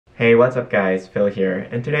Hey, what's up guys, Phil here,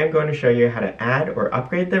 and today I'm going to show you how to add or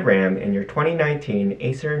upgrade the RAM in your 2019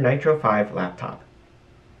 Acer Nitro 5 laptop.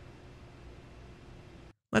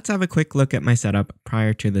 Let's have a quick look at my setup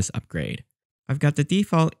prior to this upgrade. I've got the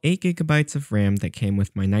default 8GB of RAM that came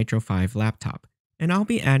with my Nitro 5 laptop, and I'll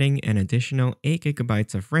be adding an additional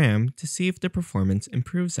 8GB of RAM to see if the performance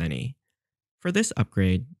improves any. For this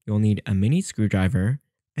upgrade, you'll need a mini screwdriver,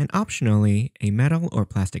 and optionally a metal or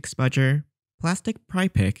plastic spudger, plastic pry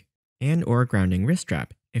pick, and or grounding wrist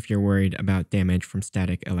strap if you're worried about damage from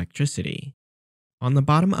static electricity. On the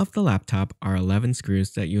bottom of the laptop are 11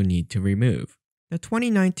 screws that you'll need to remove. The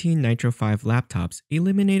 2019 Nitro 5 laptops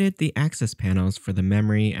eliminated the access panels for the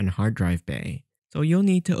memory and hard drive bay, so you'll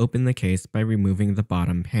need to open the case by removing the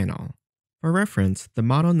bottom panel. For reference, the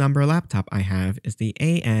model number laptop I have is the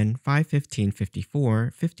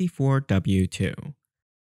AN515-54-54W2.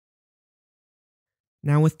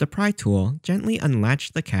 Now with the pry tool, gently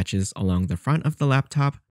unlatch the catches along the front of the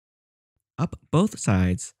laptop, up both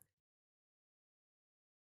sides,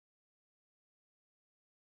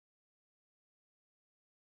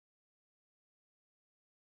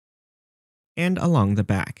 and along the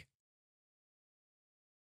back.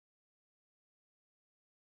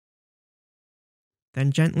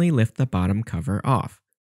 Then gently lift the bottom cover off.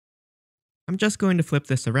 I'm just going to flip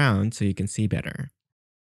this around so you can see better.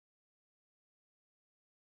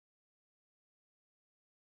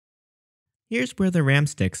 Here's where the RAM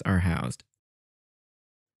sticks are housed.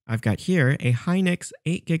 I've got here a Hynix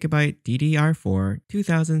 8GB DDR4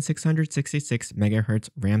 2666 MHz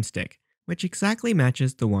RAM stick, which exactly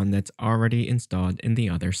matches the one that's already installed in the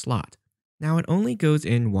other slot. Now it only goes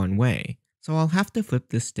in one way, so I'll have to flip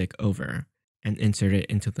this stick over and insert it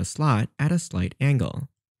into the slot at a slight angle.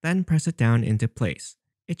 Then press it down into place.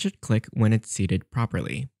 It should click when it's seated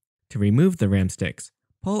properly. To remove the RAM sticks,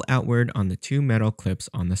 pull outward on the two metal clips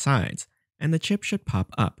on the sides, and the chip should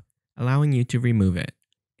pop up, allowing you to remove it.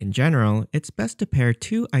 In general, it's best to pair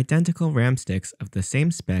two identical RAM sticks of the same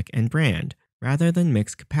spec and brand, rather than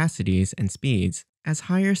mix capacities and speeds, as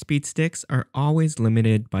higher speed sticks are always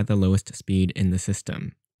limited by the lowest speed in the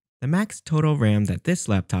system. The max total RAM that this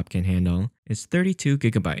laptop can handle is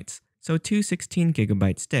 32GB, so two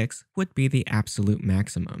 16GB sticks would be the absolute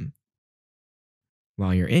maximum.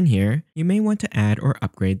 While you're in here, you may want to add or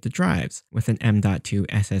upgrade the drives with an M.2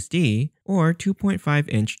 SSD or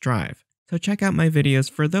 2.5-inch drive, so check out my videos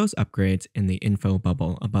for those upgrades in the info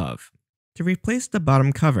bubble above. To replace the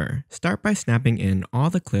bottom cover, start by snapping in all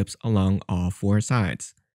the clips along all four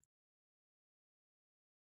sides.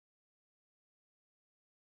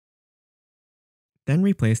 Then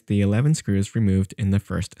replace the 11 screws removed in the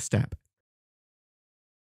first step.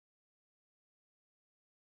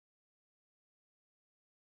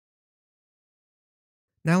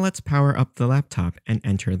 Now let's power up the laptop and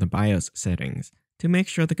enter the BIOS settings to make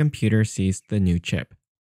sure the computer sees the new chip.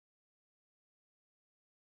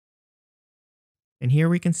 And here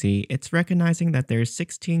we can see it's recognizing that there's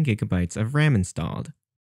 16GB of RAM installed.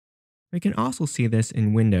 We can also see this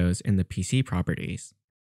in Windows in the PC properties.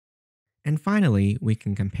 And finally, we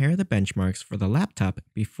can compare the benchmarks for the laptop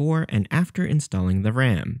before and after installing the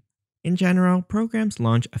RAM. In general, programs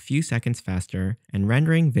launch a few seconds faster, and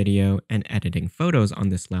rendering video and editing photos on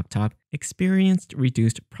this laptop experienced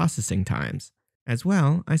reduced processing times. As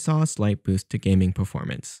well, I saw a slight boost to gaming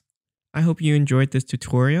performance. I hope you enjoyed this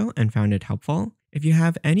tutorial and found it helpful. If you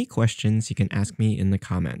have any questions, you can ask me in the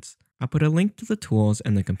comments. I'll put a link to the tools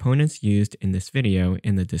and the components used in this video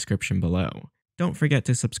in the description below. Don't forget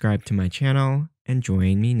to subscribe to my channel and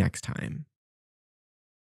join me next time.